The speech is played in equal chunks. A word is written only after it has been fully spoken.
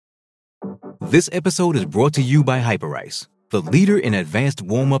This episode is brought to you by Hyperice, the leader in advanced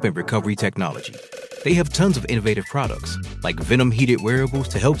warm-up and recovery technology. They have tons of innovative products, like Venom-heated wearables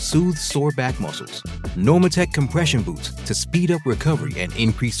to help soothe sore back muscles, Normatec compression boots to speed up recovery and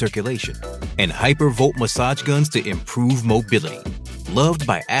increase circulation, and Hypervolt massage guns to improve mobility. Loved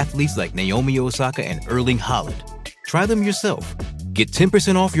by athletes like Naomi Osaka and Erling Haaland. Try them yourself. Get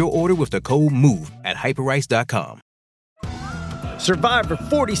 10% off your order with the code MOVE at Hyperice.com. Survivor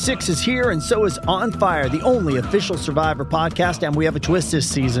 46 is here, and so is On Fire, the only official Survivor podcast, and we have a twist this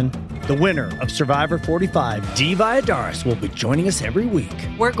season. The winner of Survivor 45, Dee Valladares, will be joining us every week.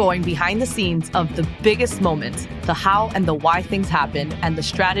 We're going behind the scenes of the biggest moments, the how and the why things happen, and the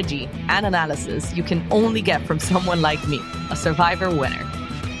strategy and analysis you can only get from someone like me, a Survivor winner.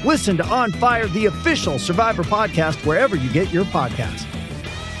 Listen to On Fire, the official Survivor podcast, wherever you get your podcasts.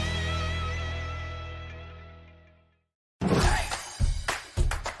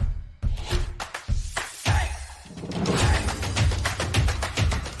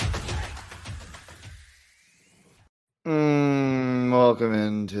 Welcome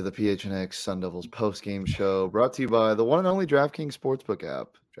into the PHNX Sun Devils post-game show, brought to you by the one and only DraftKings Sportsbook app.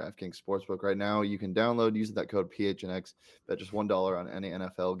 DraftKings Sportsbook right now, you can download using that code PHNX, bet just $1 on any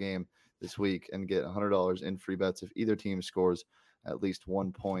NFL game this week, and get $100 in free bets if either team scores at least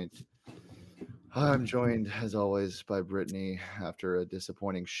 1 point. I'm joined, as always, by Brittany after a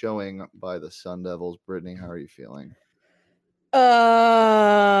disappointing showing by the Sun Devils. Brittany, how are you feeling?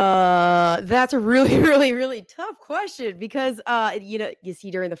 That's a really, really, really tough question because, you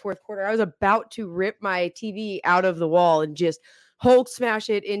see during the fourth quarter, I was about to rip my TV out of the wall and just Hulk smash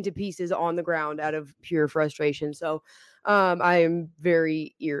it into pieces on the ground out of pure frustration. So, I am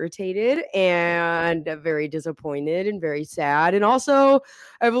very irritated and very disappointed and very sad. And also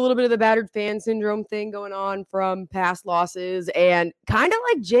I have a little bit of the battered fan syndrome thing going on from past losses, and kind of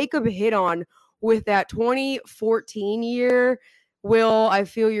like Jacob hit on with that 2014 year. Will, I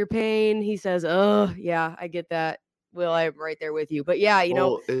feel your pain. He says, oh, yeah, I get that. Will, I'm right there with you. But yeah,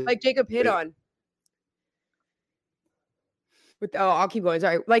 like Jacob hit on. I'll keep going.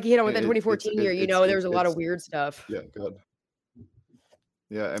 Sorry. Like he hit on with that 2014 year, there was a lot of weird stuff. Yeah, go ahead.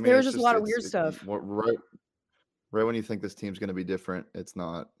 Yeah, I mean, there was just a lot of weird stuff. Right when you think this team's going to be different, it's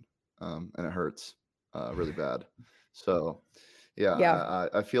not, and it hurts really bad. So, yeah.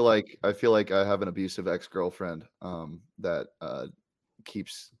 I feel like I have an abusive ex-girlfriend that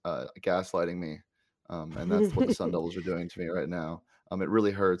keeps gaslighting me, and that's what the Sun Devils are doing to me right now. It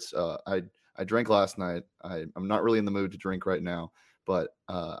really hurts. I drank last night. I'm not really in the mood to drink right now, but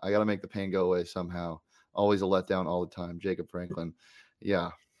I got to make the pain go away somehow. Always a letdown all the time. Jacob Franklin. Yeah.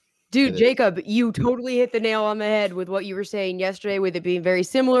 Dude, Jacob, you totally hit the nail on the head with what you were saying yesterday, with it being very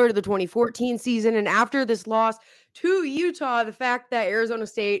similar to the 2014 season. And after this loss to Utah, the fact that Arizona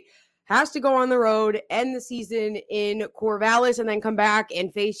State has to go on the road, end the season in Corvallis, and then come back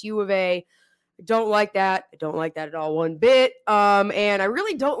and face U of A. I don't like that. I don't like that at all one bit. And I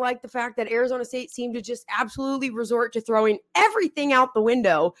really don't like the fact that Arizona State seemed to just absolutely resort to throwing everything out the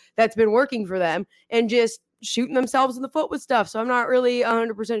window that's been working for them and just shooting themselves in the foot with stuff. So I'm not really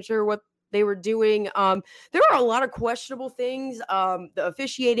 100% sure what they were doing. There were a lot of questionable things. The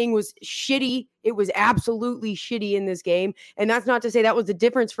officiating was shitty. It was absolutely shitty in this game. And that's not to say that was the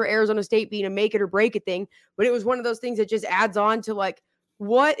difference for Arizona State being a make it or break it thing, but it was one of those things that just adds on to like,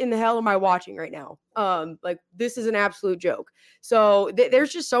 what in the hell am I watching right now? This is an absolute joke. So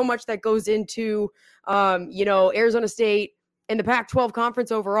there's just so much that goes into, Arizona State and the Pac-12 conference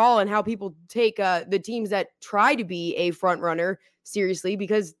overall, and how people take the teams that try to be a front runner seriously,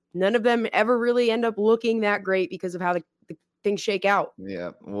 because none of them ever really end up looking that great because of how the things shake out.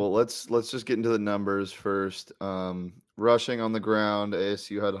 Yeah. Well, let's just get into the numbers first. Rushing on the ground,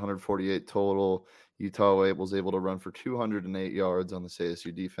 ASU had 148 total. Utah was able to run for 208 yards on this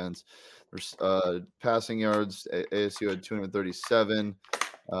ASU defense. Passing yards, ASU had 237.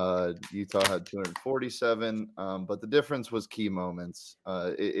 Utah had 247. But the difference was key moments.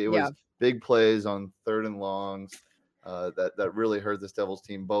 It was big plays on third and longs that really hurt this Devils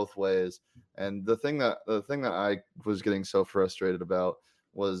team both ways. And the thing that I was getting so frustrated about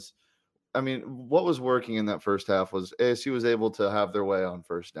was, what was working in that first half was ASU was able to have their way on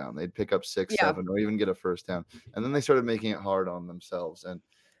first down. They'd pick up 6, 7, or even get a first down. And then they started making it hard on themselves. And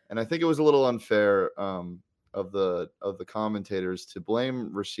I think it was a little unfair of the commentators to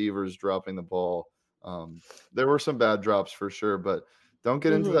blame receivers dropping the ball. There were some bad drops for sure, but don't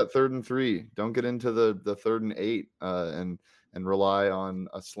get into that 3rd and 3. Don't get into the 3rd and 8. And and rely on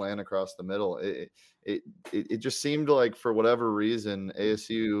a slant across the middle. It just seemed like, for whatever reason,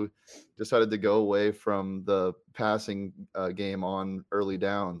 ASU decided to go away from the passing game on early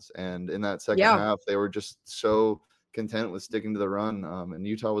downs, and in that second half, they were just so content with sticking to the run, and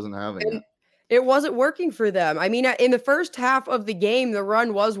Utah wasn't having it. It wasn't working for them. I mean, in the first half of the game, the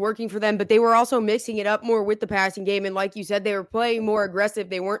run was working for them, but they were also mixing it up more with the passing game. And like you said, they were playing more aggressive.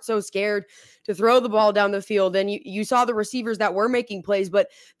 They weren't so scared to throw the ball down the field. And you saw the receivers that were making plays, but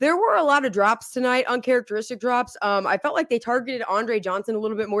there were a lot of drops tonight, uncharacteristic drops. I felt like they targeted Andre Johnson a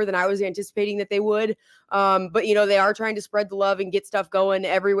little bit more than I was anticipating that they would. But, they are trying to spread the love and get stuff going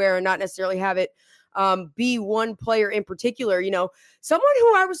everywhere and not necessarily have it be one player in particular. Someone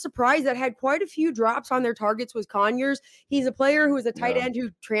who I was surprised that had quite a few drops on their targets was Conyers. He's a player who is a tight end who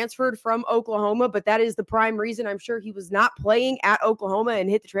transferred from Oklahoma, but that is the prime reason I'm sure he was not playing at Oklahoma and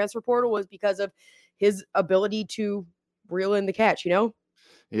hit the transfer portal was because of his ability to reel in the catch, Yeah,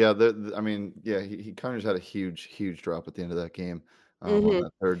 he Conyers had a huge drop at the end of that game. On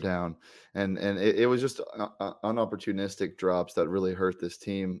that third down, and it was just unopportunistic drops that really hurt this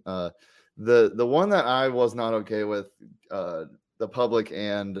team. The one that I was not okay with, the public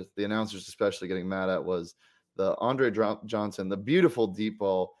and the announcers especially getting mad at, was the Andre Johnson, the beautiful deep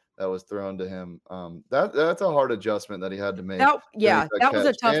ball that was thrown to him. That's a hard adjustment that he had to make. That was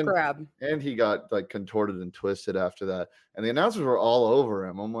a tough grab. And he got contorted and twisted after that. And the announcers were all over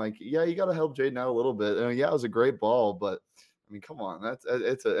him. I'm like, yeah, you got to help Jaden out a little bit. And it was a great ball, but I mean, come on,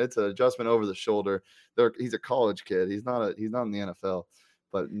 it's an adjustment over the shoulder. He's a college kid. He's not in the NFL.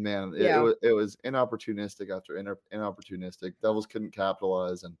 But man, it was inopportunistic after inopportunistic. Devils couldn't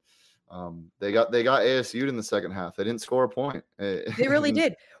capitalize, and they got ASU'd in the second half. They didn't score a point. They really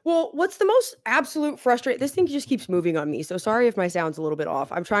did. Well, what's the most absolute frustrating? This thing just keeps moving on me. So sorry if my sound's a little bit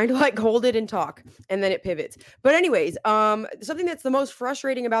off. I'm trying to hold it and talk, and then it pivots. But anyways, something that's the most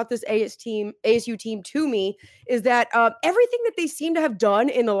frustrating about this ASU team to me is that everything that they seem to have done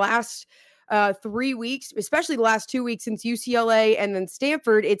in the last 3 weeks, especially the last 2 weeks since UCLA and then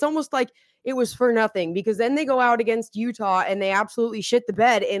Stanford, it's almost like it was for nothing, because then they go out against Utah and they absolutely shit the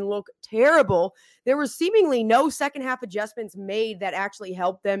bed and look terrible. There was seemingly no second half adjustments made that actually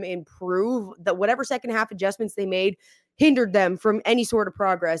helped them improve. That whatever second half adjustments they made hindered them from any sort of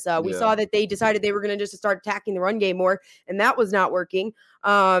progress. We saw that they decided they were going to just start attacking the run game more, and that was not working.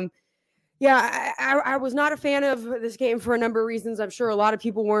 I was not a fan of this game for a number of reasons. I'm sure a lot of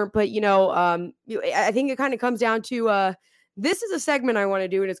people weren't, but I think it kind of comes down to this is a segment I want to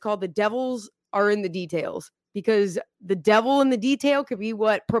do, and it's called "The Devils Are in the Details," because the devil in the detail could be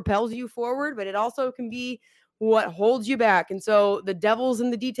what propels you forward, but it also can be what holds you back. And so the devils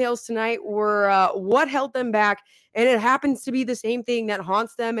in the details tonight were what held them back, and it happens to be the same thing that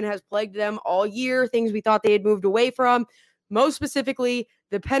haunts them and has plagued them all year. Things we thought they had moved away from, most specifically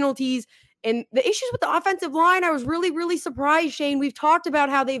the penalties. And the issues with the offensive line, I was really, really surprised, Shane. We've talked about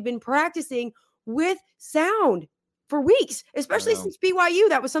how they've been practicing with sound for weeks, especially since BYU.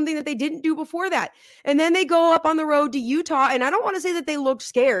 That was something that they didn't do before that. And then they go up on the road to Utah, and I don't want to say that they looked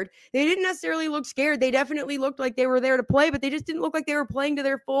scared. They didn't necessarily look scared. They definitely looked like they were there to play, but they just didn't look like they were playing to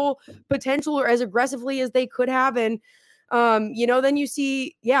their full potential or as aggressively as they could have. And then you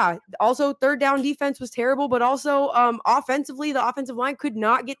see, also third down defense was terrible, but also offensively, the offensive line could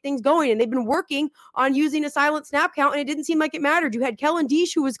not get things going. And they've been working on using a silent snap count, and it didn't seem like it mattered. You had Kellen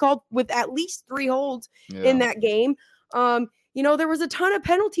Deesh, who was called with at least 3 holds in that game. There was a ton of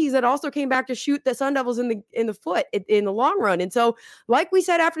penalties that also came back to shoot the Sun Devils in the foot in the long run. And so, like we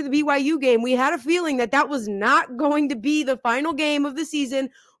said after the BYU game, we had a feeling that was not going to be the final game of the season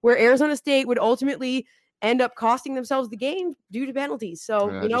where Arizona State would ultimately end up costing themselves the game due to penalties.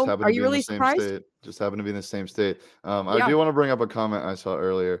 So, are you really surprised? Just happen to be in the same state. I do want to bring up a comment I saw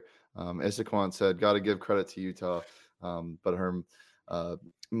earlier. Isaquan said, got to give credit to Utah, but Herm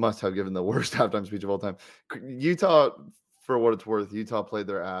must have given the worst halftime speech of all time. Utah, for what it's worth, Utah played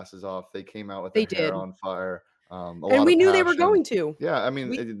their asses off. They came out with their hair on fire. And we knew they were going to. Yeah, I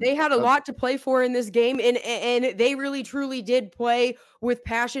mean, they had a lot to play for in this game, and they really, truly did play with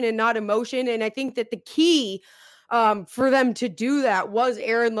passion and not emotion. And I think that the key for them to do that was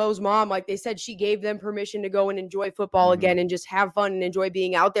Aaron Lowe's mom. Like they said, she gave them permission to go and enjoy football again and just have fun and enjoy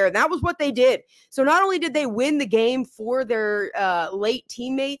being out there. And that was what they did. So not only did they win the game for their late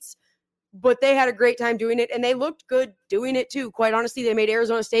teammates, but they had a great time doing it, and they looked good doing it too. Quite honestly, they made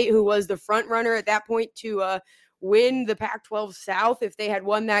Arizona State, who was the front runner at that point to win the Pac-12 South. If they had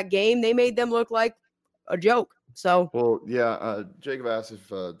won that game, they made them look like a joke. So, Jacob asked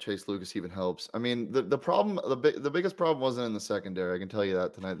if Chase Lucas even helps. I mean, the problem, the biggest problem wasn't in the secondary. I can tell you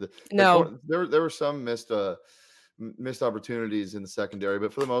that tonight. No, there were some missed missed opportunities in the secondary,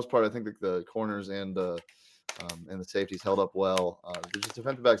 but for the most part, I think that the corners and the safeties held up well. Just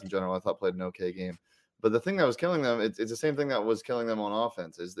defensive backs in general, I thought played an okay game. But the thing that was killing them, it's the same thing that was killing them on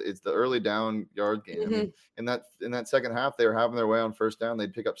offense. It's the early down yard game. Mm-hmm. I mean, in that second half, they were having their way on first down.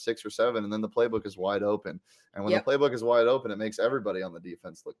 They'd pick up 6 or 7, and then the playbook is wide open. And when the playbook is wide open, it makes everybody on the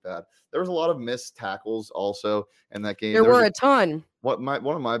defense look bad. There was a lot of missed tackles also in that game. There were a ton. One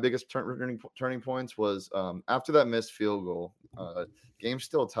of my biggest turning points was after that missed field goal. Game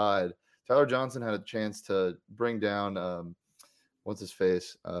still tied. Tyler Johnson had a chance to bring down what's his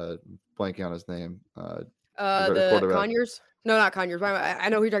face? Blanking on his name. The Conyers? No, not Conyers. I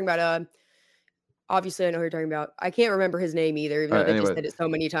know who you're talking about. Obviously, I know who you're talking about. I can't remember his name either, even though they just said it so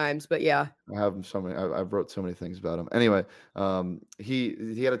many times. But yeah, I have him so many. I wrote so many things about him. Anyway,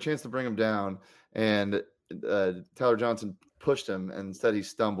 he had a chance to bring him down, and Tyler Johnson pushed him, and instead he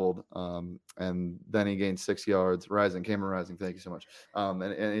stumbled, and then he gained 6 yards. Cameron Rising, thank you so much. And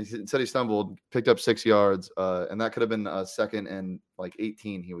instead he stumbled, picked up 6 yards, and that could have been a 2nd and like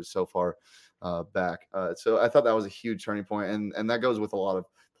 18. He was so far back. So I thought that was a huge turning point, and that goes with a lot of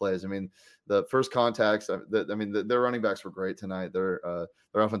plays. I mean, the first contacts. Their running backs were great tonight. Their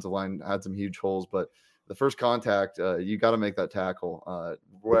offensive line had some huge holes, but the first contact, you got to make that tackle,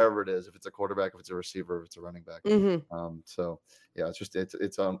 wherever it is. If it's a quarterback, if it's a receiver, if it's a running back. Mm-hmm. So yeah,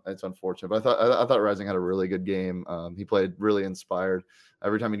 it's unfortunate. But I thought Rising had a really good game. He played really inspired.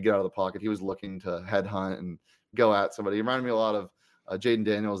 Every time he'd get out of the pocket, he was looking to headhunt and go at somebody. He reminded me a lot of Jaden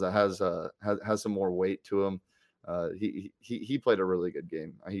Daniels, that has some more weight to him. He played a really good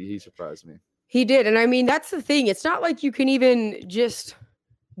game. He surprised me. He did, and I mean that's the thing. It's not like you can even just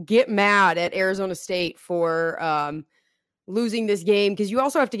get mad at Arizona State for losing this game, because you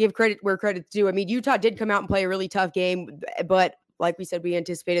also have to give credit where credit's due. I mean, Utah did come out and play a really tough game, but like we said, we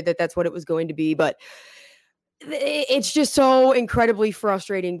anticipated that that's what it was going to be. But it's just so incredibly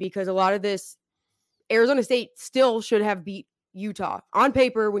frustrating because a lot of this, Arizona State still should have beat Utah. On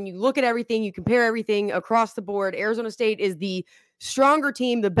paper, when you look at everything, you compare everything across the board, Arizona State is the stronger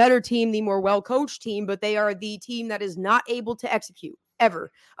team, the better team, the more well-coached team, but they are the team that is not able to execute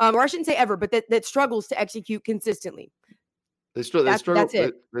ever. Or I shouldn't say ever, but that struggles to execute consistently. They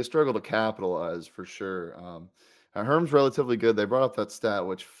struggle to capitalize for sure. Herm's relatively good. They brought up that stat,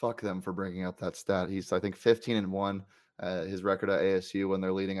 which fuck them for bringing up that stat. He's, I think, 15-1, his record at ASU when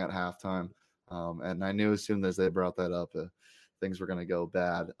they're leading at halftime. And I knew as soon as they brought that up, things were going to go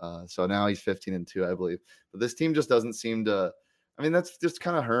bad. So now he's 15-2, I believe. But this team just doesn't seem to. I mean, that's just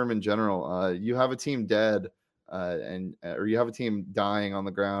kind of Herm in general. You have a team dead, or you have a team dying on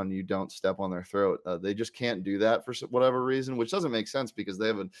the ground, you don't step on their throat. They just can't do that for whatever reason, which doesn't make sense because they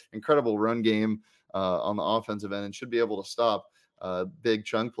have an incredible run game on the offensive end and should be able to stop big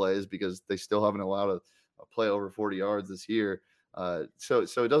chunk plays because they still haven't allowed a play over 40 yards this year. So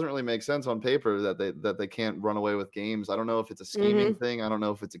it doesn't really make sense on paper that they can't run away with games. I don't know if it's a scheming thing. I don't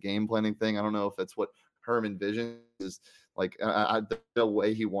know if it's a game planning thing. I don't know if it's what Herm envisions is like the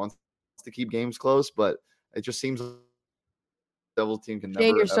way he wants to keep games close, but it just seems like the Devils team can never.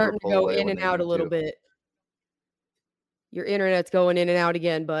 You're starting to go in and out a little bit. Your internet's going in and out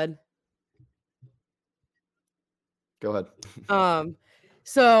again, bud. Go ahead.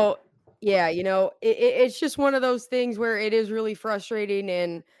 So yeah, it's just one of those things where it is really frustrating.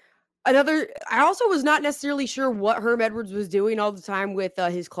 And I also was not necessarily sure what Herm Edwards was doing all the time with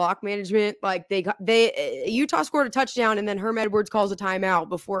his clock management. Like Utah scored a touchdown and then Herm Edwards calls a timeout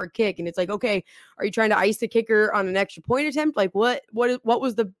before a kick. And it's like, okay, are you trying to ice the kicker on an extra point attempt? Like what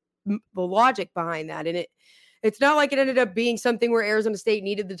was the logic behind that? And it's not like it ended up being something where Arizona State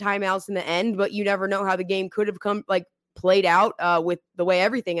needed the timeouts in the end, but you never know how the game could have played out with the way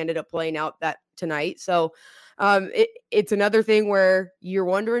everything ended up playing out that tonight. So it's another thing where you're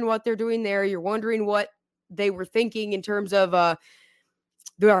wondering what they're doing there. You're wondering what they were thinking in terms of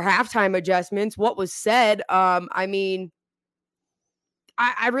their halftime adjustments, what was said. I mean,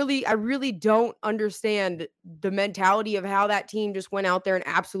 I really don't understand the mentality of how that team just went out there and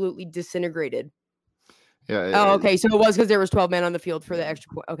absolutely disintegrated. Yeah. Okay. So it was because there was 12 men on the field for the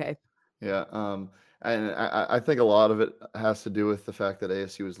extra point. Okay. Yeah. And I think a lot of it has to do with the fact that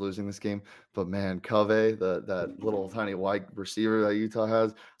ASU is losing this game. But man, Covey, that little tiny white receiver that Utah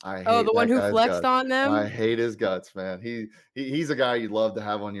has, I hate the one who flexed on them. I hate his guts, man. He's a guy you'd love to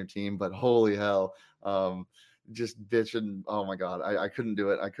have on your team, but holy hell, just bitching. Oh my God, I couldn't do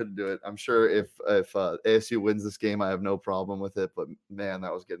it. I'm sure if ASU wins this game, I have no problem with it. But man,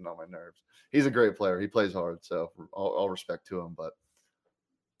 that was getting on my nerves. He's a great player. He plays hard, so all respect to him. But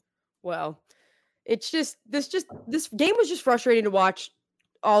well. It's just this game was just frustrating to watch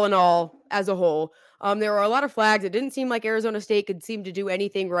all in all as a whole. There were a lot of flags. It didn't seem like Arizona State could seem to do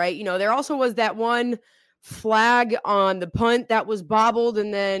anything right. There also was that one flag on the punt that was bobbled,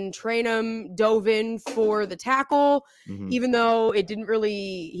 and then Trainum dove in for the tackle, even though it didn't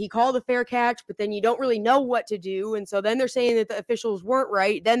really, he called a fair catch, but then you don't really know what to do. And so then they're saying that the officials weren't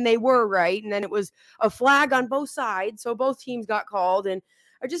right. Then they were right. And then it was a flag on both sides. So both teams got called. And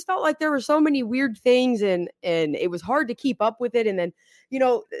I just felt like there were so many weird things, and it was hard to keep up with it. And then,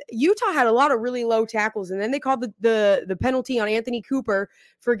 Utah had a lot of really low tackles, and then they called the penalty on Anthony Cooper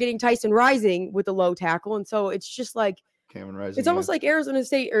for getting Tyson Rising with a low tackle. And so it's just like Cameron Rising. It's almost like Arizona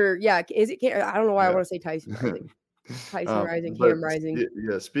State, or is it? I don't know why I want to say Tyson Rising. Tyson Rising, Cam Rising.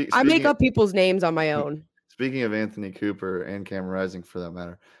 Yeah, I make up people's names on my own. Speaking of Anthony Cooper and Cam Rising, for that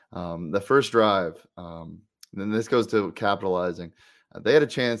matter, the first drive, then this goes to capitalizing. They had a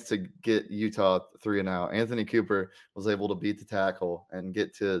chance to get Utah 3-and-out. Anthony Cooper was able to beat the tackle and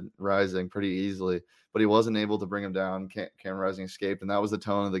get to Rising pretty easily, but he wasn't able to bring him down. Cam Rising escaped, and that was the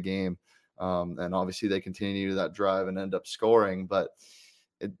tone of the game. And obviously they continued that drive and end up scoring, but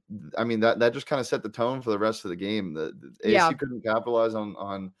that just kind of set the tone for the rest of the game. The ASU couldn't capitalize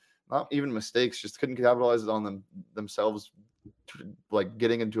on not even mistakes, just couldn't capitalize on themselves, like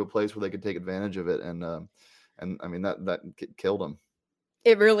getting into a place where they could take advantage of it. And that killed them.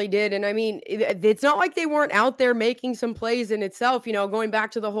 It really did. And it's not like they weren't out there making some plays in itself, going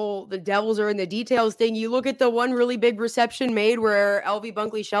back to the devils are in the details thing. You look at the one really big reception made where LV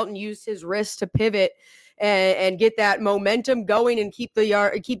Bunkley Shelton used his wrist to pivot and get that momentum going and keep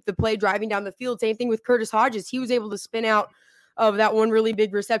the play driving down the field. Same thing with Curtis Hodges. He was able to spin out of that one really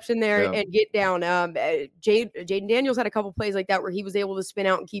big reception there and get down. Jaden Daniels had a couple plays like that where he was able to spin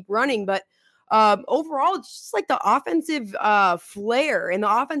out and keep running. But overall, it's just like the offensive flair and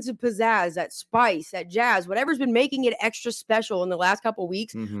the offensive pizzazz, that spice, that jazz, whatever's been making it extra special in the last couple of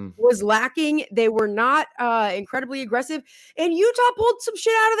weeks was lacking. They were not incredibly aggressive, and Utah pulled some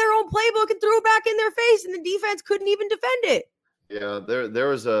shit out of their own playbook and threw it back in their face, and the defense couldn't even defend it. Yeah, there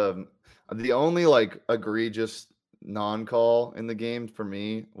was the only egregious non-call in the game for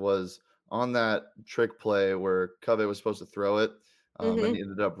me was on that trick play where Covey was supposed to throw it. And he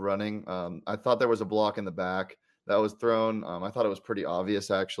ended up running. I thought there was a block in the back that was thrown. I thought it was pretty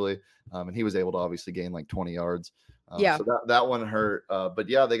obvious, actually. And he was able to obviously gain 20 yards. So that one hurt. But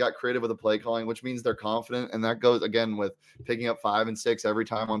yeah, they got creative with the play calling, which means they're confident. And that goes, again, with picking up 5 and 6 every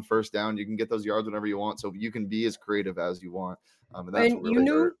time on first down. You can get those yards whenever you want. So you can be as creative as you want. And that's what really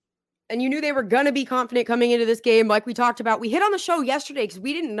hurt. And you knew they were going to be confident coming into this game. Like we talked about, we hit on the show yesterday because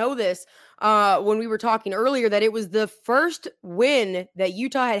we didn't know this when we were talking earlier, that it was the first win that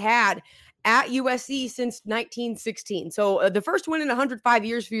Utah had at USC since 1916. So the first win in 105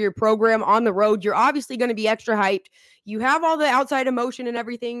 years for your program on the road. You're obviously going to be extra hyped. You have all the outside emotion and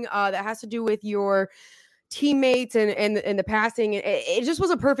everything that has to do with your teammates and the passing. It just was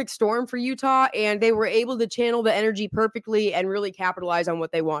a perfect storm for Utah, and they were able to channel the energy perfectly and really capitalize on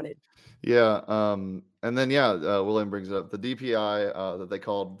what they wanted. Yeah. And then, William brings it up. The DPI that they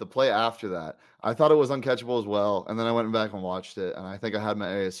called the play after that, I thought it was uncatchable as well. And then I went back and watched it, and I think I had my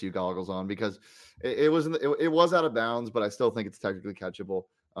ASU goggles on because it was out of bounds, but I still think it's technically catchable.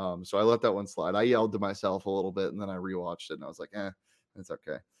 So I let that one slide. I yelled to myself a little bit, and then I rewatched it, and I was like, it's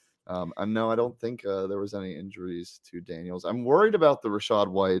okay. No, I don't think there was any injuries to Daniels. I'm worried about the Rashad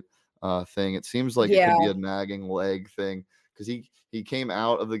White thing. It seems like it could be a nagging leg thing, because he came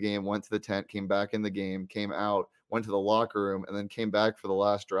out of the game, went to the tent, came back in the game, came out, went to the locker room, and then came back for the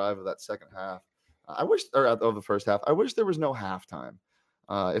last drive of that second half. Of the first half. I wish there was no halftime.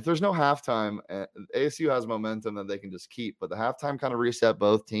 If there's no halftime, ASU has momentum that they can just keep. But the halftime kind of reset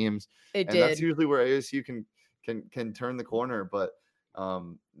both teams. That's usually where ASU can turn the corner. But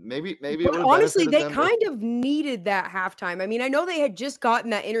maybe honestly, they kind of needed that halftime. I know they had just gotten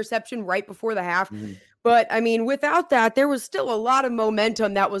that interception right before the half. But without that, there was still a lot of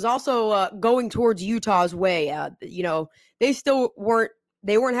momentum that was also going towards Utah's way. They still weren't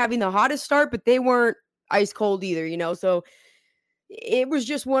having the hottest start, but they weren't ice cold either, so it was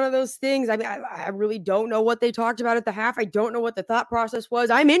just one of those things. I really don't know what they talked about at the half. I don't know what the thought process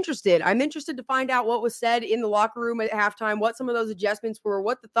was. I'm interested to find out what was said in the locker room at halftime, what some of those adjustments were,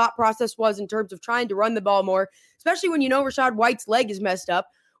 what the thought process was in terms of trying to run the ball more, especially when Rashad White's leg is messed up.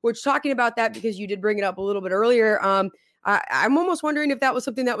 Which, talking about that, because you did bring it up a little bit earlier, I'm almost wondering if that was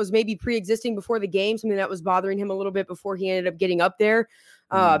something that was maybe pre-existing before the game, something that was bothering him a little bit before he ended up getting up there.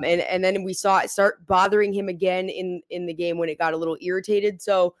 And then we saw it start bothering him again in the game when it got a little irritated.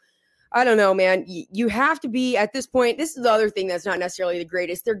 So I don't know, man. You have to be, at this point, this is the other thing that's not necessarily the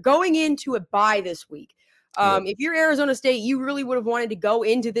greatest. They're going into a bye this week. If you're Arizona State, you really would have wanted to go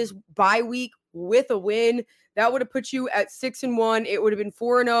into this bye week with a win. That would have put you at 6-1. It would have been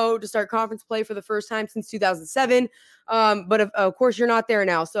 4-0 to start conference play for the first time since 2007. But of course, you're not there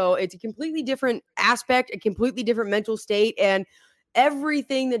now. So it's a completely different aspect, a completely different mental state. And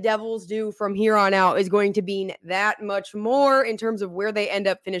everything the Devils do from here on out is going to mean that much more in terms of where they end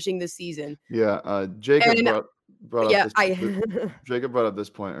up finishing this season. Yeah. Jacob brought up Jacob brought up this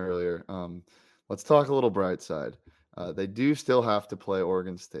point earlier. Let's talk a little bright side. They do still have to play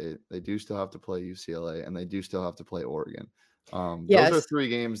Oregon State. They do still have to play UCLA, and they do still have to play Oregon. Those are 3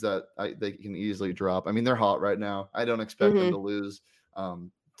 games that they can easily drop. I mean, they're hot right now. I don't expect them to lose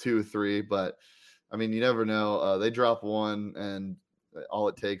 2-3, but I mean, you never know. They drop one, and all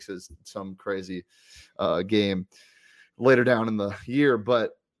it takes is some crazy game later down in the year.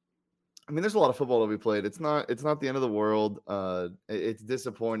 But I mean, there's a lot of football to be played. It's not the end of the world. It's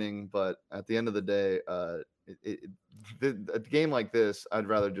disappointing, but at the end of the day, a game like this, I'd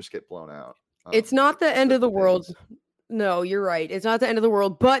rather just get blown out. It's not the end of the world. No, you're right. It's not the end of the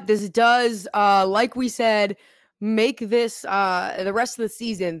world, but this does, like we said, make this the rest of the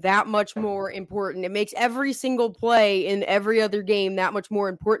season that much more important. It makes every single play in every other game that much more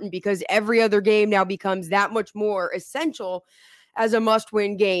important because every other game now becomes that much more essential as a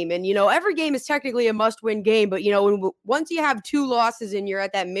must-win game. And, every game is technically a must-win game, but, once you have 2 losses and you're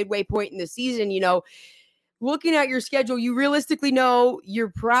at that midway point in the season, looking at your schedule, you realistically know you're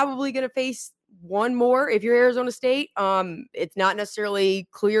probably going to face one more if you're Arizona State. It's not necessarily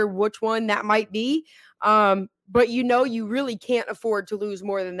clear which one that might be. But you really can't afford to lose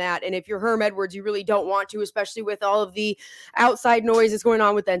more than that. And if you're Herm Edwards, you really don't want to, especially with all of the outside noise that's going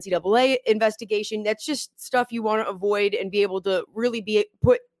on with the NCAA investigation. That's just stuff you want to avoid and be able to really be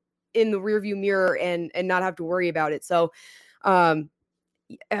put in the rearview mirror and not have to worry about it. So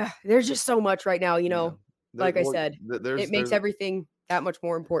there's just so much right now, like I said, it makes everything that much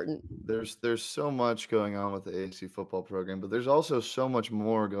more important. There's so much going on with the ASU football program, but there's also so much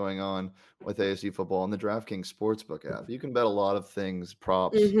more going on with ASU football on the DraftKings Sportsbook app. You can bet a lot of things,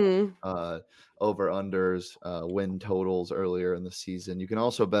 props, over unders, win totals earlier in the season. You can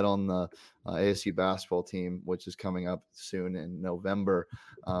also bet on the ASU basketball team, which is coming up soon in November.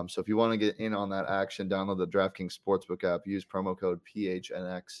 So if you want to get in on that action, download the DraftKings Sportsbook app, use promo code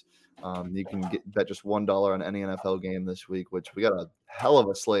PHNX. You can bet just $1 on any NFL game this week, which we got a hell of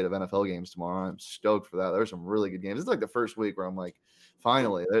a slate of NFL games tomorrow. I'm stoked for that. There's some really good games. It's like the first week where I'm like,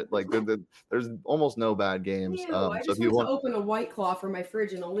 finally, there's almost no bad games. I just want to open a White Claw from my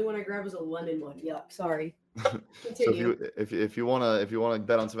fridge, and the only one I grabbed was a lemon one. Yuck, sorry. So if you want to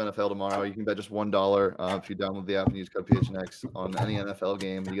bet on some NFL tomorrow, you can bet just $1 if you download the app and use code PHNX on any NFL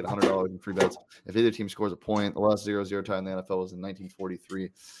game. You get $100 in free bets if either team scores a point. The last 0-0 tie in the NFL was in 1943.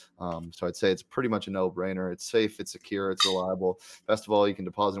 So I'd say it's pretty much a no-brainer. It's safe, it's secure, it's reliable. Best of all, you can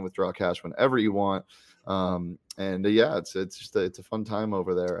deposit and withdraw cash whenever you want. It's a fun time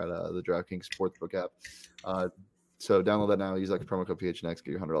over there at the DraftKings Sportsbook app. So download that now. Use promo code PHNX.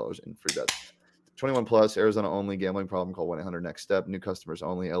 Get your $100 in free bets. 21 plus, Arizona only. Gambling problem? Call 1-800-NEXT-STEP. New customers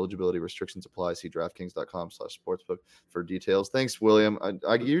only. Eligibility restrictions apply. See DraftKings.com/sportsbook for details. Thanks, William.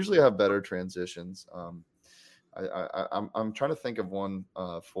 I usually have better transitions. I'm trying to think of one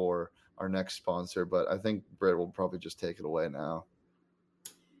for our next sponsor, but I think Britt will probably just take it away now.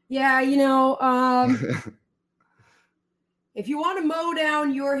 Yeah, if you want to mow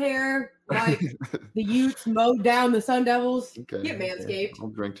down your hair like the Utes mowed down the Sun Devils, get Manscaped. I'll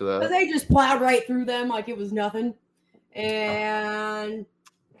drink to that. Because they just plowed right through them like it was nothing. And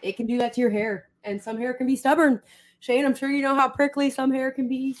it can do that to your hair. And some hair can be stubborn. Shane, I'm sure you know how prickly some hair can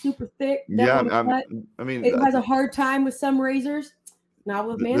be, super thick. Yeah, it has a hard time with some razors. Not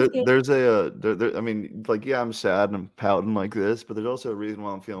with Manscaped. I'm sad and I'm pouting like this, but there's also a reason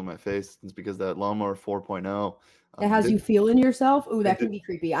why I'm feeling my face. It's because that Lawnmower 4.0. It has you feeling yourself? Ooh, that can be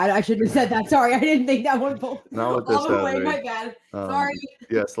creepy. I shouldn't have said that. Sorry, I didn't think that would pull. Not with this away. My bad. Sorry.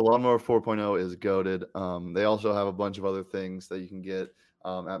 Yes, the Lawnmower 4.0 is goated. They also have a bunch of other things that you can get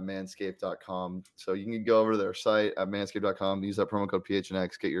at manscaped.com. So you can go over to their site at manscaped.com, use that promo code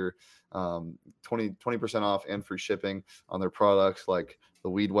PHNX, get your 20% off and free shipping on their products like the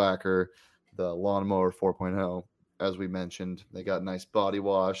Weed Whacker, the Lawnmower 4.0. As we mentioned, they got nice body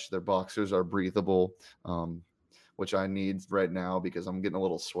wash. Their boxers are breathable, which I need right now because I'm getting a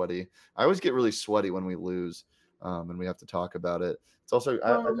little sweaty. I always get really sweaty when we lose, and we have to talk about it. It's also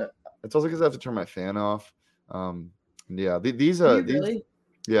because I have to turn my fan off. These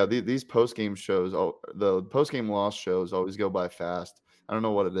post-game shows, the post-game loss shows always go by fast. I don't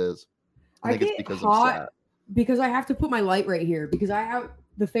know what it is. I think it's because I'm sad. Because I have to put my light right here because I have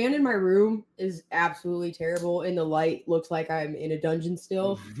The fan in my room is absolutely terrible, and the light looks like I'm in a dungeon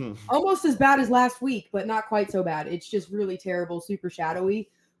still. Almost as bad as last week, but not quite so bad. It's just really terrible, super shadowy.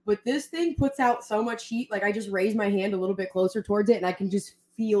 But this thing puts out so much heat. Like, I just raise my hand a little bit closer towards it, and I can just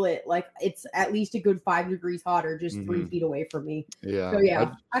feel it. Like, it's at least a good 5 degrees hotter just 3 feet away from me. Yeah. So,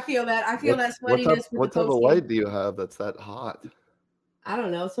 yeah, I feel that. I feel that sweatiness. What type of light do you have that's that hot? I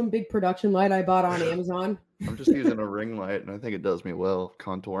don't know. Some big production light I bought on Amazon. I'm just using a ring light, and I think it does me well,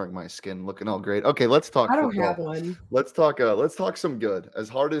 contouring my skin, looking all great. Okay, let's talk. I don't football. have one. Let's talk some good. As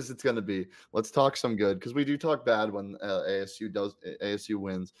hard as it's going to be, let's talk some good, because we do talk bad when ASU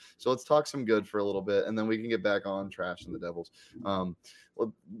wins. So let's talk some good for a little bit, and then we can get back on trash and the Devils.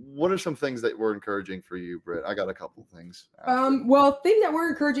 What are some things that were encouraging for you, Britt? I got a couple things. Well, things that were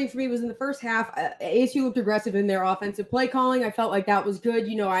encouraging for me was in the first half, ASU looked aggressive in their offensive play calling. I felt like that was good.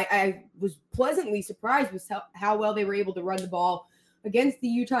 You know, I was pleasantly surprised with how well they were able to run the ball against the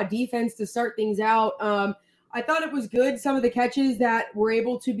Utah defense to start things out. I thought it was good, some of the catches that were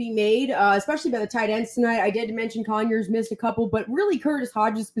able to be made, especially by the tight ends tonight. I did mention Conyers missed a couple, but really Curtis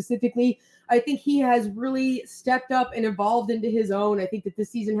Hodges specifically, I think he has really stepped up and evolved into his own. I think that this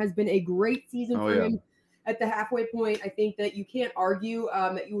season has been a great season for him at the halfway point. I think that you can't argue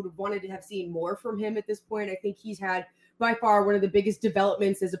that you would have wanted to have seen more from him at this point. I think he's had by far one of the biggest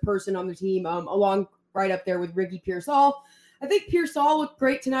developments as a person on the team, along right up there with Ricky Pearsall. I think Pearsall looked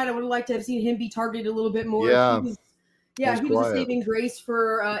great tonight. I would have liked to have seen him be targeted a little bit more. He was a saving grace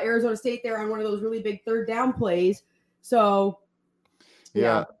for Arizona State there on one of those really big third down plays. So,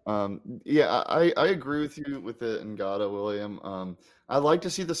 I agree with you with the Ngata, William. I'd like to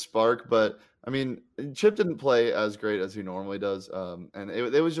see the spark, but I mean, Chip didn't play as great as he normally does, and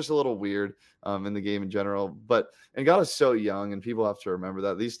it was just a little weird in the game in general. But Ngata's so young, and people have to remember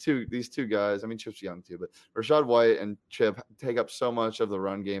that these two guys. I mean, Chip's young too, but Rachaad White and Chip take up so much of the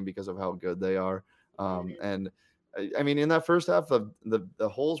run game because of how good they are. And I mean, in that first half, the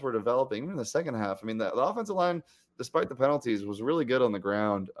holes were developing. Even in the second half, I mean, the offensive line, despite the penalties, was really good on the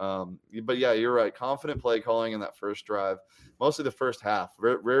ground. But yeah, you're right. Confident play calling in that first drive, mostly the first half.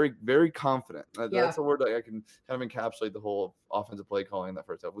 Very, very confident. That's a word that I can kind of encapsulate the whole offensive play calling in that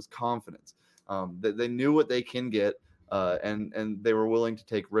first half was confidence. They knew what they can get, and they were willing to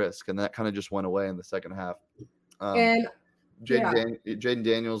take risk, and that kind of just went away in the second half. Jaden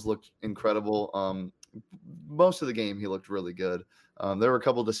Daniels looked incredible. Most of the game, he looked really good. There were a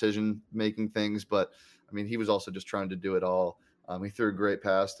couple decision-making things, but I mean, he was also just trying to do it all. He threw a great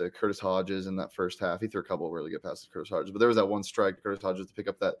pass to Curtis Hodges in that first half. He threw a couple of really good passes to Curtis Hodges, but there was that one strike to Curtis Hodges to pick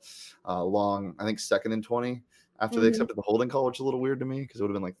up that long, I think 2nd and 20 after they accepted the holding call, which is a little weird to me because it would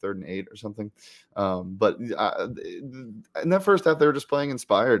have been like 3rd and 8 or something. But in that first half, they were just playing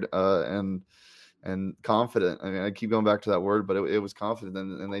inspired and confident. I mean, I keep going back to that word, but it was confident,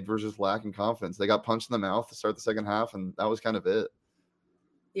 and they were just lacking confidence. They got punched in the mouth to start the second half, and that was kind of it.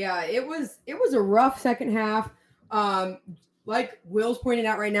 Yeah, it was a rough second half. Like Will's pointed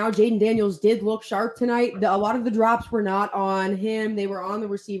out right now, Jaden Daniels did look sharp tonight. A lot of the drops were not on him. They were on the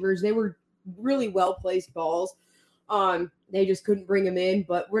receivers. They were really well-placed balls. They just couldn't bring him in,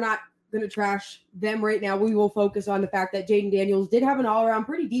 but we're not going to trash them right now. We will focus on the fact that Jaden Daniels did have an all-around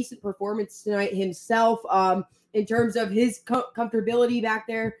pretty decent performance tonight himself in terms of his comfortability back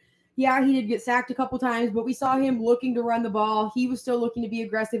there. Yeah, he did get sacked a couple times, but we saw him looking to run the ball. He was still looking to be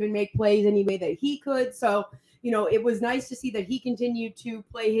aggressive and make plays any way that he could. So, you know, it was nice to see that he continued to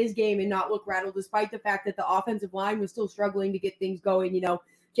play his game and not look rattled, despite the fact that the offensive line was still struggling to get things going. You know,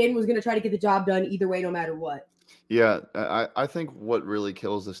 Jaden was going to try to get the job done either way, no matter what. Yeah, I think what really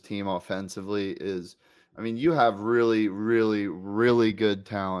kills this team offensively is, I mean, you have really, really, really good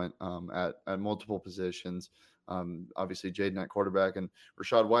talent at multiple positions. Obviously, Jaden at quarterback and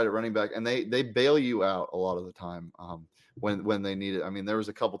Rachaad White at running back, and they bail you out a lot of the time when they need it. I mean, there was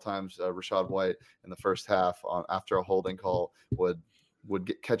a couple times Rachaad White in the first half after a holding call would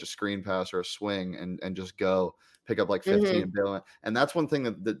catch a screen pass or a swing and just go pick up like 15 and bail. And that's one thing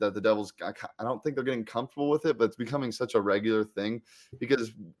that the Devils, I don't think they're getting comfortable with it, but it's becoming such a regular thing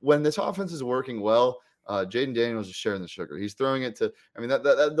because when this offense is working well, Jaden Daniels is sharing the sugar. He's throwing it to, I mean,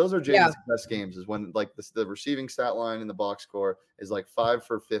 those are Jaden's best games is when like the receiving stat line in the box score is like 5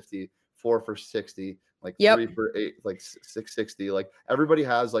 for 50, 4 for 60, like 3 for 8, like 660. Like everybody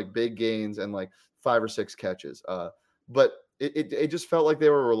has like big gains and like 5 or 6 catches. But it just felt like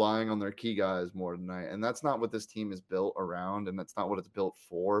they were relying on their key guys more tonight. And that's not what this team is built around. And that's not what it's built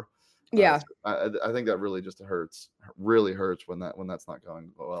for. I think that really just really hurts when that's not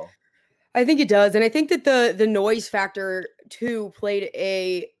going well. I think it does. And I think that the noise factor too played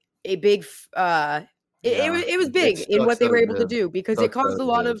a big It was big in what they were able to do because it caused a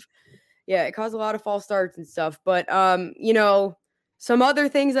lot of false starts and stuff. But some other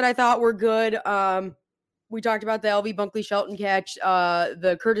things that I thought were good. We talked about the LV Bunkley Shelton catch,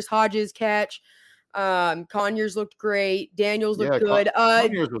 the Curtis Hodges catch. Conyers looked great. Daniels looked good.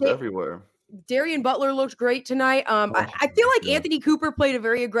 Conyers was everywhere. Darian Butler looked great tonight. I feel like Anthony Cooper played a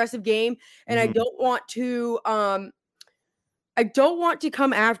very aggressive game, and I don't want to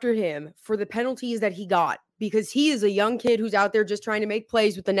come after him for the penalties that he got, because he is a young kid who's out there just trying to make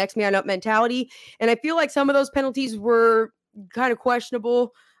plays with the next man up mentality. And I feel like some of those penalties were kind of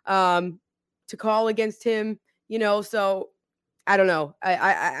questionable to call against him, so I don't know.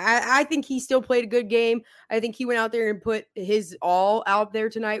 I think he still played a good game. I think he went out there and put his all out there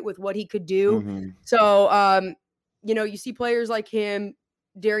tonight with what he could do. So, you see players like him,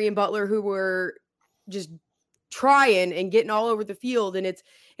 Darian Butler, who were just trying and getting all over the field. And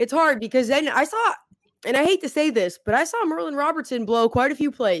it's hard because then I saw, and I hate to say this, but I saw Merlin Robertson blow quite a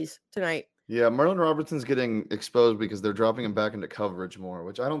few plays tonight. Yeah, Merlin Robertson's getting exposed because they're dropping him back into coverage more,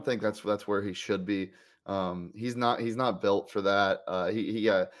 which I don't think that's where he should be. He's not built for that.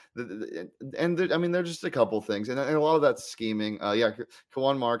 There's just a couple things, and a lot of that's scheming.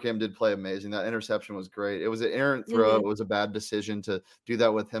 Kawan Markham did play amazing. That interception was great. It was an errant throw. It was a bad decision to do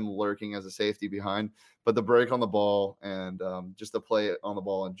that with him lurking as a safety behind. But the break on the ball and just the play on the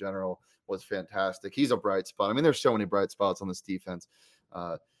ball in general was fantastic. He's a bright spot. I mean, there's so many bright spots on this defense.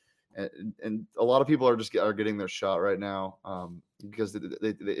 And a lot of people are getting their shot right now because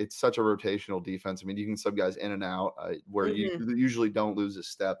it's such a rotational defense. I mean, you can sub guys in and out where you usually don't lose a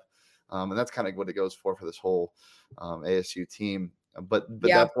step, and that's kind of what it goes for this whole ASU team. But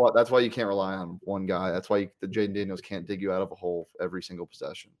that's why you can't rely on one guy. That's why the Jaden Daniels can't dig you out of a hole every single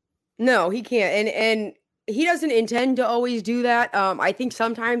possession. No, he can't, and he doesn't intend to always do that. I think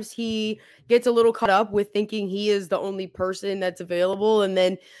sometimes he gets a little caught up with thinking he is the only person that's available. And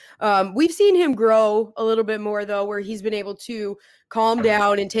then we've seen him grow a little bit more, though, where he's been able to calm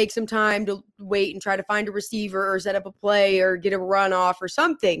down and take some time to wait and try to find a receiver or set up a play or get a run off or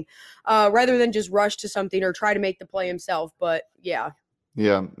something rather than just rush to something or try to make the play himself. But yeah.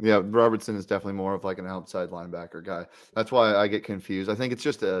 Yeah. Robertson is definitely more of like an outside linebacker guy. That's why I get confused. I think it's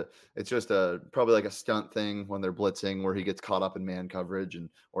just probably like a stunt thing when they're blitzing where he gets caught up in man coverage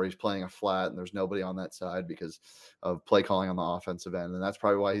or he's playing a flat and there's nobody on that side because of play calling on the offensive end. And that's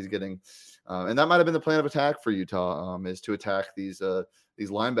probably why he's getting, and that might've been the plan of attack for Utah, is to attack these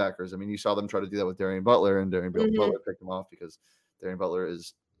linebackers. I mean, you saw them try to do that with Darian Butler, and Darian Butler picked him off because Darian Butler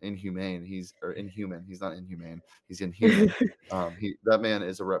is inhuman. He's not inhumane. He's inhuman. That man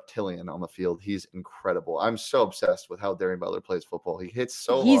is a reptilian on the field. He's incredible. I'm so obsessed with how Darian Butler plays football. He hits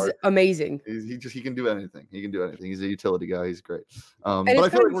so hard. He's amazing. He can do anything. He's a utility guy. He's great. But I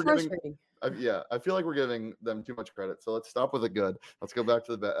feel like we're frustrating. I feel like we're giving them too much credit. So let's stop with the good. Let's go back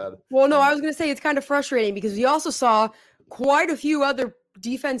to the bad. Well, no, I was going to say it's kind of frustrating because we also saw quite a few other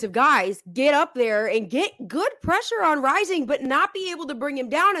defensive guys get up there and get good pressure on Rising, but not be able to bring him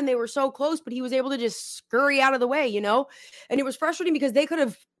down. And they were so close, but he was able to just scurry out of the way, and it was frustrating because they could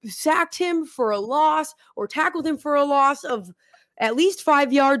have sacked him for a loss or tackled him for a loss of at least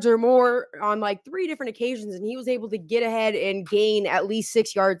 5 yards or more on like 3 different occasions. And he was able to get ahead and gain at least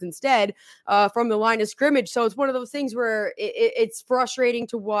 6 yards instead from the line of scrimmage. So it's one of those things where it's frustrating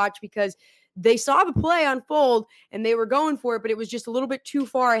to watch because they saw the play unfold and they were going for it, but it was just a little bit too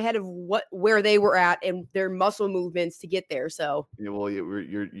far ahead of where they were at and their muscle movements to get there. So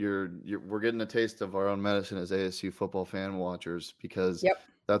we're getting a taste of our own medicine as ASU football fan watchers because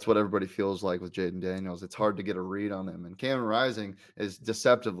that's what everybody feels like with Jaden Daniels. It's hard to get a read on him, and Cameron Rising is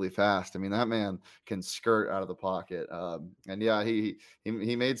deceptively fast. I mean, that man can skirt out of the pocket.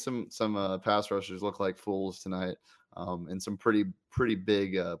 He made some pass rushers look like fools tonight, and some pretty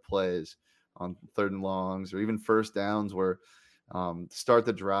big plays on 3rd and longs or even first downs where start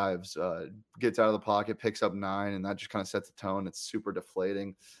the drives, gets out of the pocket, picks up 9, and that just kind of sets the tone. It's super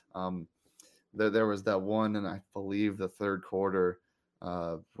deflating. There was that one, and I believe the third quarter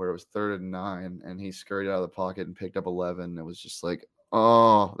where it was 3rd and 9, and he scurried out of the pocket and picked up 11. It was just like,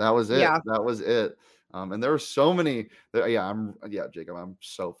 oh, that was it. Yeah. That was it. And there were so many. Jacob, I'm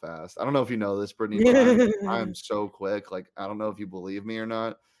so fast. I don't know if you know this, Brittany, but I'm so quick. Like, I don't know if you believe me or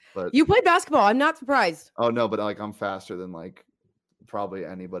not, but you played basketball. I'm not surprised. Oh no, but like I'm faster than like probably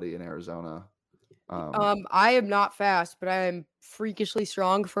anybody in Arizona. I am not fast, but I am freakishly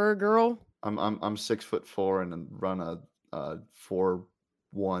strong for a girl. I'm 6'4" and run a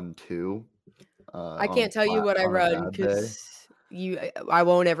 4.12. I can't tell you what I run because I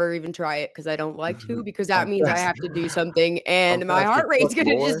won't ever even try it because I don't like to, because that means I have to do something and my heart rate's going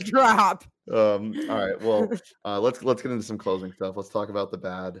to just drop. All right. Well, let's get into some closing stuff. Let's talk about the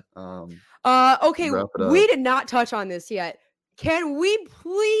bad. Okay, Wrap it we up. did not touch on this yet. Can we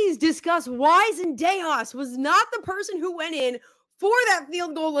please discuss why Zendejas was not the person who went in for that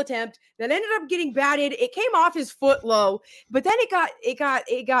field goal attempt that ended up getting batted? It came off his foot low, but then it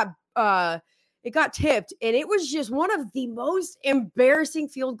got tipped, and it was just one of the most embarrassing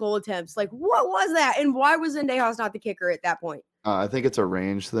field goal attempts. Like, what was that, and why was Zendejas not the kicker at that point? I think it's a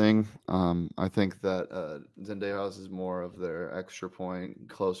range thing. I think that Zendejas is more of their extra point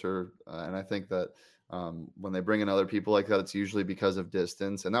closer, and I think that when they bring in other people like that, it's usually because of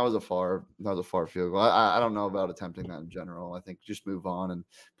distance. And that was a far field goal. I don't know about attempting that in general. I think just move on and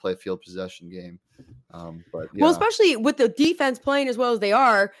play a field possession game. But yeah. Well, especially with the defense playing as well as they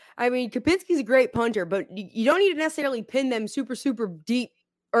are. I mean, Kapinski's a great punter, but you don't need to necessarily pin them super deep.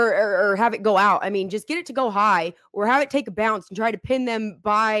 Or have it go out. I mean, just get it to go high or have it take a bounce and try to pin them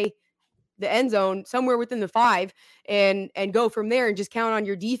by the end zone somewhere within the 5 and go from there and just count on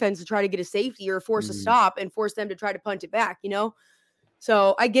your defense to try to get a safety or force a stop and force them to try to punt it back,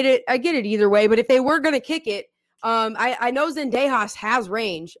 So I get it either way. But if they were going to kick it, I know Zendejas has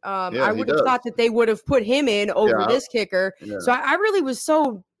range. I would have thought that they would have put him in over this kicker. Yeah. So I really was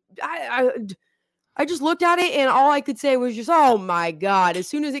I just looked at it and all I could say was just, oh my God. As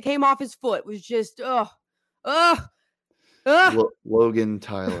soon as it came off his foot, it was just, Logan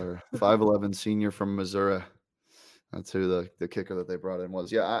Tyler, 5'11" senior from Missouri. That's who the kicker that they brought in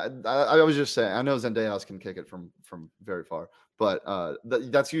was. Yeah, I was just saying, I know Zendejas can kick it from very far, but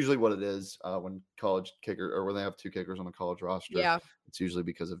that's usually what it is when college kicker or when they have 2 kickers on the college roster. Yeah. It's usually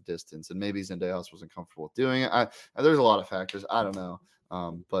because of distance, and maybe Zendejas wasn't comfortable with doing it. There's a lot of factors. I don't know,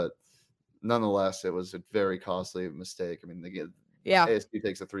 but nonetheless, it was a very costly mistake. I mean, ASU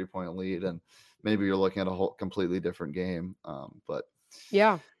takes a 3-point lead, and maybe you're looking at a whole completely different game. But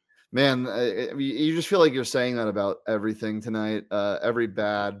yeah, man, you just feel like you're saying that about everything tonight. Every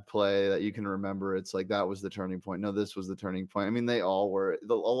bad play that you can remember, it's like that was the turning point. No, this was the turning point. I mean, they all were.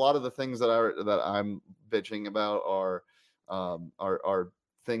 A lot of the things that I'm bitching about are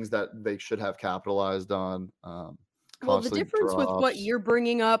things that they should have capitalized on. Well, the difference with what you're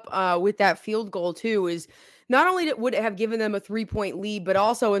bringing up with that field goal, too, is not only would it have given them a 3-point lead, but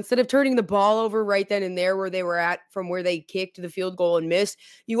also instead of turning the ball over right then and there where they were at from where they kicked the field goal and missed,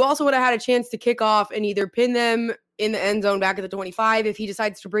 you also would have had a chance to kick off and either pin them in the end zone back at the 25 if he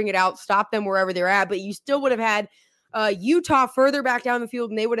decides to bring it out, stop them wherever they're at. But you still would have had Utah further back down the field,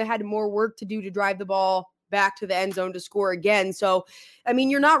 and they would have had more work to do to drive the ball back to the end zone to score again. So, I mean,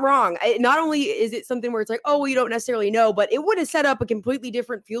 you're not wrong. Not only is it something where it's like, oh, well, you don't necessarily know, but it would have set up a completely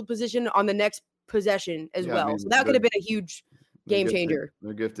different field position on the next possession as well. I mean, so that could have been a huge game changer.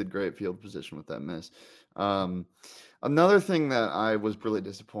 They're gifted great field position with that miss. Another thing that I was really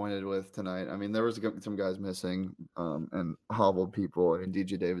disappointed with tonight, I mean, there was some guys missing and hobbled people. I mean,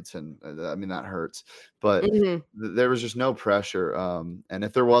 DJ Davidson, I mean, that hurts. But there was just no pressure. And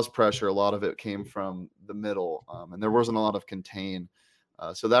if there was pressure, a lot of it came from the middle. And there wasn't a lot of contain.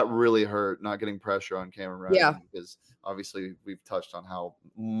 So that really hurt, not getting pressure on Cameron Rising, because obviously we've touched on how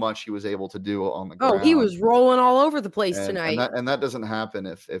much he was able to do on the ground. Oh, he was rolling all over the place tonight. And that doesn't happen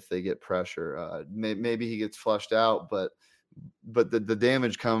if they get pressure. Maybe he gets flushed out, but the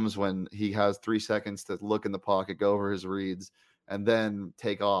damage comes when he has 3 seconds to look in the pocket, go over his reads, and then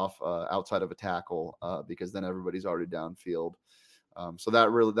take off outside of a tackle because then everybody's already downfield. So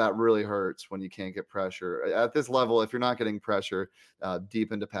that really hurts when you can't get pressure at this level. If you're not getting pressure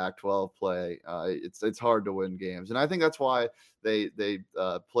deep into Pac-12 play, it's hard to win games. And I think that's why they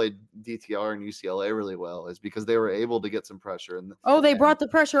played DTR and UCLA really well, is because they were able to get some pressure. They brought the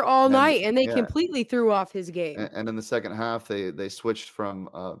pressure all night, and they completely threw off his game. And in the second half, they switched from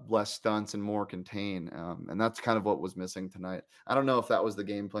less stunts and more contain, and that's kind of what was missing tonight. I don't know if that was the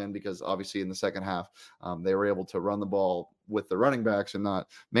game plan, because obviously in the second half they were able to run the ball with the running backs and not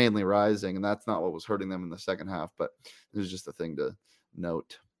mainly Rising, and that's not what was hurting them in the second half. But it was just a thing to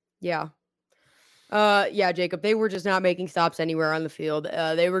note. Yeah, Jacob, they were just not making stops anywhere on the field.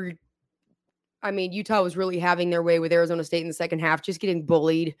 Utah was really having their way with Arizona State in the second half, just getting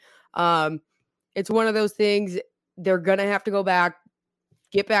bullied. It's one of those things. They're gonna have to go back,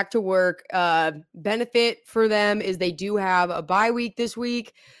 get back to work. Benefit for them is they do have a bye week this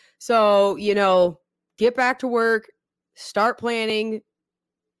week, so get back to work. Start planning.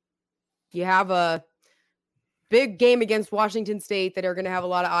 You have big game against Washington State that are going to have a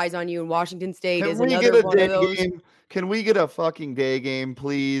lot of eyes on you. And Washington State Can is we another get a one day of those. game? Can we get a fucking day game,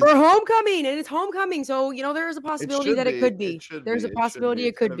 please? For homecoming, and it's homecoming, so there is a possibility that it could be. There's a possibility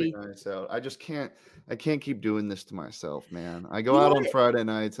it could be. Nice out. I just can't. I can't keep doing this to myself, man. I go out on Friday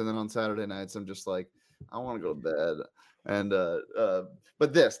nights, and then on Saturday nights, I'm just like, I want to go to bed. And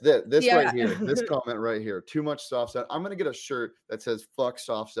but this right here, this comment right here, too much soft zone. I'm gonna get a shirt that says "fuck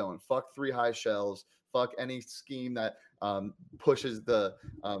soft zone," "fuck 3 high shells," "fuck any scheme that pushes the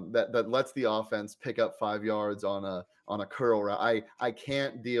that lets the offense pick up 5 yards on a curl route. I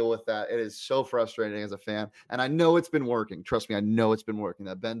can't deal with that. It is so frustrating as a fan. And I know it's been working. Trust me, I know it's been working.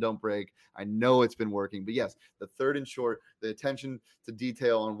 That bend don't break. I know it's been working. But yes, the 3rd and short, the attention to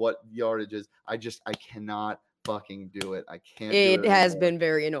detail on what yardage is, I cannot fucking do it. I can't. It has been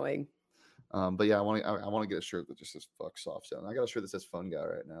very annoying. But yeah, I want to get a shirt that just says "fuck soft zone." I got a shirt that says "fun guy"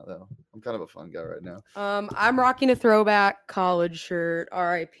 right now, though. I'm kind of a fun guy right now. I'm rocking a throwback college shirt.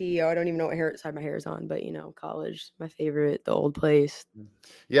 R.I.P. I don't even know what side my hair is on, but college, my favorite, the old place.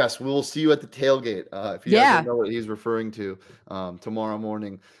 Yes, we will see you at the tailgate. If you guys don't know what he's referring to, tomorrow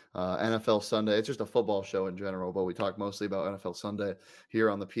morning, NFL Sunday. It's just a football show in general, but we talk mostly about NFL Sunday here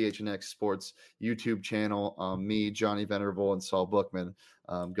on the PHNX Sports YouTube channel. Me, Johnny Venerable, and Saul Bookman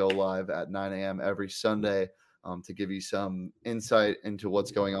go live at 9 a.m. every Sunday to give you some insight into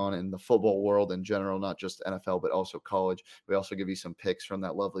what's going on in the football world in general, not just NFL, but also college. We also give you some picks from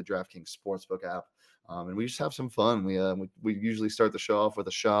that lovely DraftKings Sportsbook app. And we just have some fun. We usually start the show off with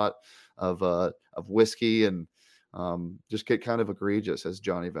a shot of whiskey and just get kind of egregious, as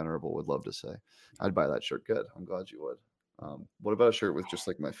Johnny Venerable would love to say. I'd buy that shirt. Good. I'm glad you would. What about a shirt with just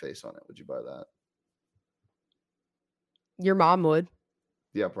like my face on it? Would you buy that? Your mom would.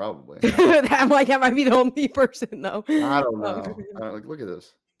 Yeah, probably. I'm like, that might be the only person, though. I don't know. Look at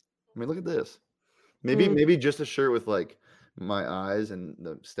this. I mean, look at this. Maybe just a shirt with like my eyes and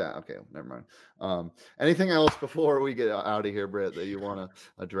the stat. Okay, never mind. Anything else before we get out of here, Britt, that you want to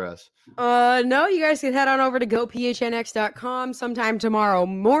address? No, you guys can head on over to gophnx.com sometime tomorrow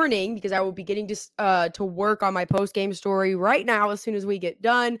morning, because I will be getting to work on my post-game story right now as soon as we get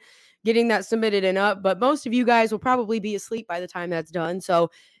done getting that submitted and up. But most of you guys will probably be asleep by the time that's done.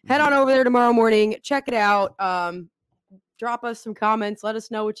 So head on over there tomorrow morning, check it out. Drop us some comments. Let us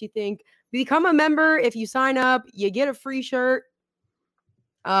know what you think. Become a member. If you sign up, you get a free shirt.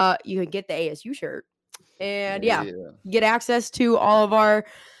 You can get the ASU shirt, and get access to all of our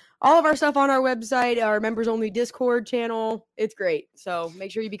stuff on our website, our members only Discord channel. It's great. So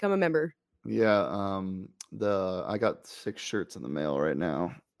make sure you become a member. Yeah. I got 6 shirts in the mail right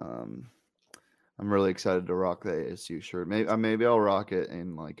now. I'm really excited to rock the ASU shirt. Maybe I'll rock it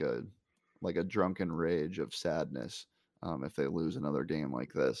in like a drunken rage of sadness if they lose another game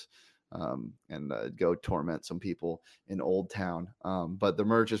like this, and go torment some people in Old Town. But the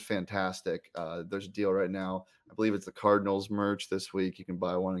merch is fantastic. There's a deal right now. I believe it's the Cardinals merch this week. You can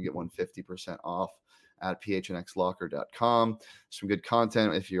buy one and get one 50% off at phnxlocker.com. Some good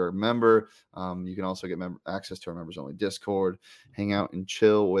content. If you're a member, you can also get access to our members only Discord, hang out and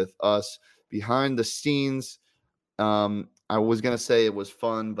chill with us behind the scenes. I was going to say it was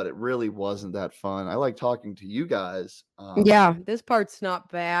fun, but it really wasn't that fun. I like talking to you guys. This part's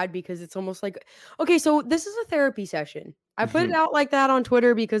not bad because it's almost like, okay, so this is a therapy session. I put it out like that on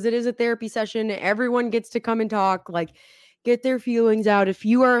Twitter because it is a therapy session. Everyone gets to come and talk, like get their feelings out. If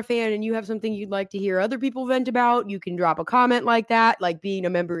you are a fan and you have something you'd like to hear other people vent about, you can drop a comment like that. Like, being a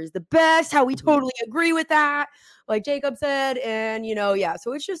member is the best. How we totally agree with that. Like Jacob said. And,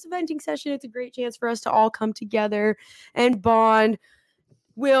 so it's just a venting session. It's a great chance for us to all come together and bond.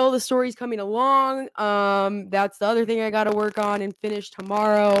 Will, the story's coming along. That's the other thing I got to work on and finish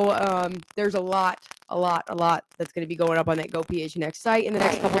tomorrow. There's a lot that's going to be going up on that GoPHNX site in the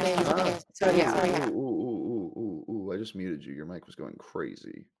next couple days. So yeah. I just muted you. Your mic was going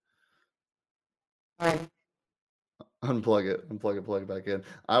crazy. Unplug it, plug it back in.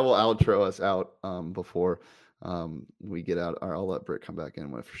 I will outro us out before we get out. I'll let Britt come back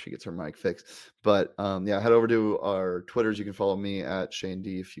in if she gets her mic fixed. But head over to our Twitters. You can follow me at Shane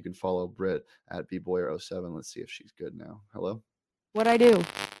Deef. You can follow Britt at bboyer07. Let's see if she's good now. Hello? What'd I do?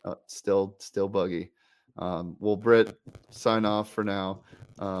 Still buggy. Well, Britt, sign off for now.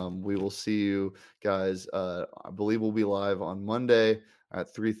 We will see you guys. I believe we'll be live on Monday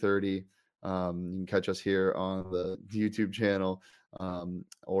at 3:30. You can catch us here on the YouTube channel,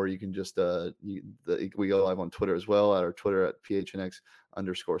 or you can just we go live on Twitter as well at our Twitter at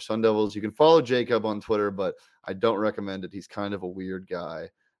PHNX_Sun Devils. You can follow Jacob on Twitter, but I don't recommend it. He's kind of a weird guy.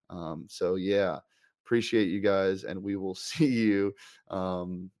 So yeah, appreciate you guys, and we will see you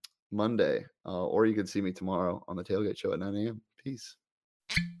Monday, or you can see me tomorrow on the Tailgate Show at 9 a.m. Peace.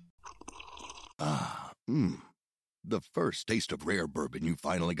 The first taste of rare bourbon you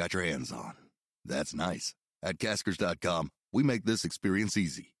finally got your hands on. That's nice. At Caskers.com, we make this experience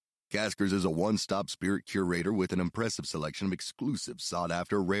easy. Caskers is a one-stop spirit curator with an impressive selection of exclusive,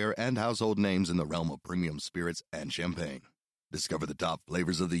 sought-after, rare, and household names in the realm of premium spirits and champagne. Discover the top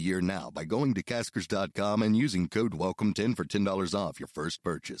flavors of the year now by going to Caskers.com and using code WELCOME10 for $10 off your first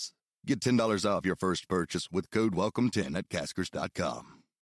purchase. Get $10 off your first purchase with code WELCOME10 at Caskers.com.